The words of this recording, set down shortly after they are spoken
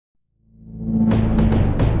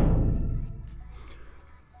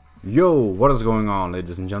Yo, what is going on,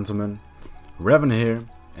 ladies and gentlemen? ReVoN here,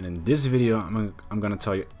 and in this video I'm gonna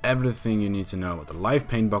tell you everything you need to know about the Live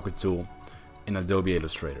Paint Bucket tool in Adobe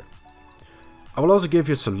Illustrator. I will also give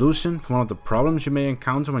you a solution for one of the problems you may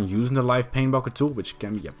encounter when using the Live Paint Bucket tool, which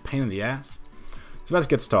can be a pain in the ass. So let's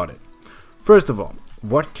get started. First of all,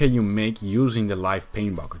 what can you make using the Live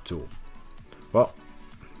Paint Bucket tool? Well,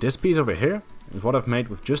 this piece over here is what I've made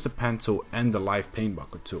with just the pen tool and the Live Paint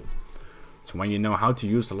Bucket tool. So when you know how to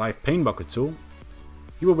use the Live Paint Bucket tool,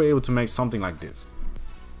 you will be able to make something like this.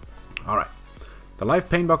 Alright, the Live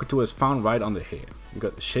Paint Bucket tool is found right under here. You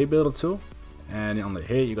got the Shape Builder tool, and under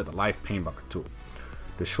here you got the Live Paint Bucket tool.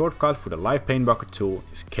 The shortcut for the Live Paint Bucket tool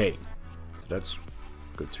is K. So that's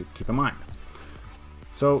good to keep in mind.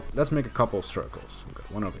 So let's make a couple of circles. We've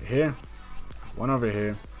got one over here,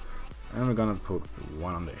 and we're gonna put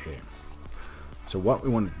one under here. So what we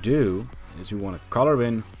want to do is we want to color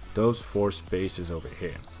in those 4 spaces over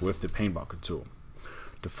here with the Paint Bucket tool.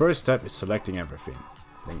 The first step is selecting everything.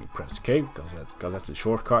 Then you press K because that's the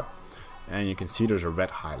shortcut, and you can see there's a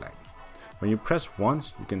red highlight. When you press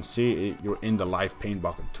once, you can see you're in the Live Paint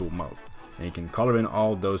Bucket tool mode, and you can color in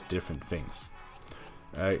all those different things.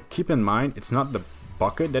 Keep in mind, it's not the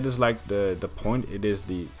bucket that is like the point,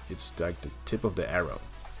 it's like the tip of the arrow.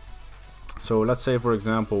 So let's say, for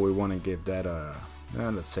example, we want to give that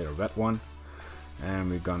let's say a red one,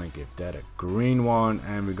 and we're gonna give that a green one,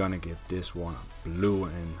 and we're gonna give this one a blue,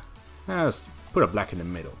 and let's put a black in the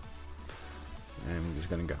middle. And we're just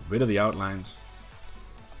gonna get rid of the outlines,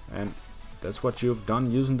 and that's what you've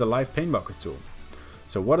done using the Live Paint Bucket tool.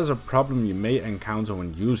 So what is a problem you may encounter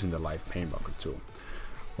when using the Live Paint Bucket tool?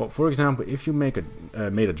 Well, for example, if you made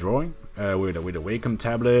a drawing with a Wacom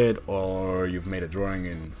tablet, or you've made a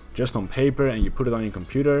drawing just on paper and you put it on your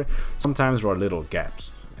computer, sometimes there are little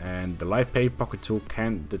gaps. And the Live Paint Bucket tool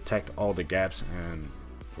can't detect all the gaps, and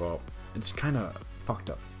well, it's kind of fucked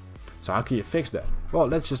up. So how can you fix that? Well,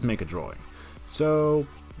 let's just make a drawing. So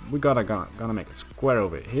we gonna make a square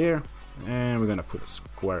over here, and we're gonna put a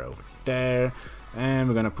square over there, and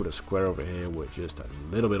we're gonna put a square over here with just a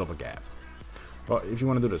little bit of a gap. Well, if you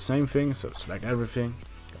want to do the same thing, so select everything,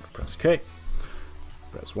 press K,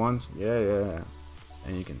 press once, yeah.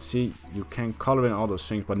 And you can see you can color in all those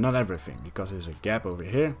things, but not everything, because there's a gap over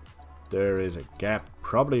here. There is a gap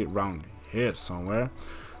probably around here somewhere.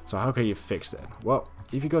 So how can you fix that? Well,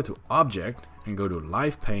 if you go to Object and go to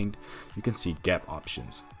Live Paint, you can see gap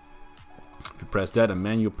options. If you press that, a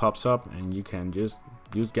menu pops up, and you can just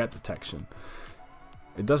use gap detection.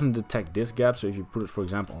 It doesn't detect this gap, so if you put it, for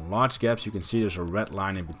example, on large gaps, you can see there's a red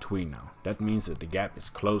line in between now. That means that the gap is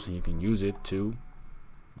close, and you can use it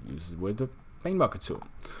with the Paint Bucket tool.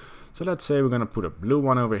 So let's say we're gonna put a blue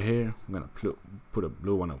one over here, we're gonna put a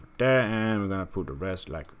blue one over there, and we're gonna put the rest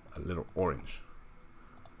like a little orange.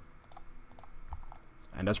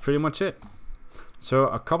 And that's pretty much it. So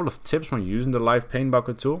a couple of tips when using the Live Paint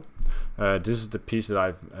Bucket tool. This is the piece that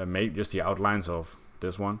I've made, just the outlines of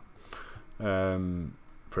this one.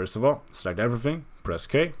 First of all, select everything, press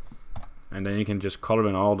K, and then you can just color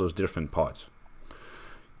in all those different parts.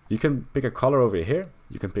 You can pick a color over here,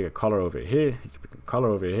 you can pick a color over here, you can pick a color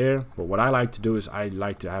over here. But what I like to do is I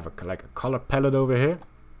like to have a color palette over here.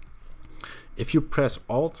 If you press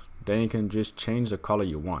Alt, then you can just change the color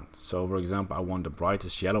you want. So for example, I want the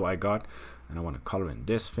brightest yellow I got, and I want to color in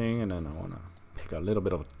this thing, and then I want to pick a little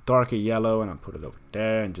bit of a darker yellow, and I put it over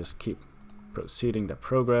there, and just keep proceeding the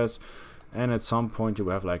progress. And at some point you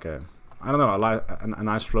will have like a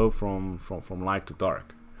nice flow from light to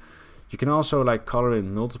dark. You can also like color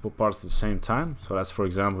in multiple parts at the same time. So that's, for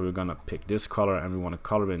example, we're gonna pick this color and we want to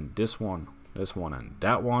color in this one, and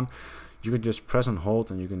that one. You can just press and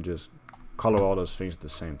hold, and you can just color all those things at the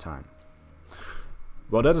same time.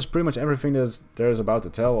 Well, that is pretty much everything there is about to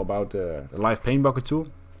tell about the Live Paint Bucket tool.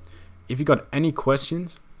 If you got any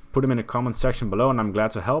questions, put them in the comment section below, and I'm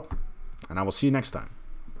glad to help. And I will see you next time.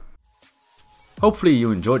 Hopefully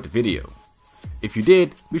you enjoyed the video. If you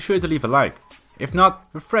did, be sure to leave a like. If not,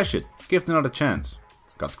 refresh it, give it another chance.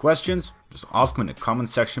 Got questions? Just ask them in the comment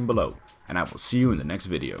section below, and I will see you in the next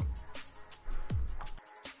video.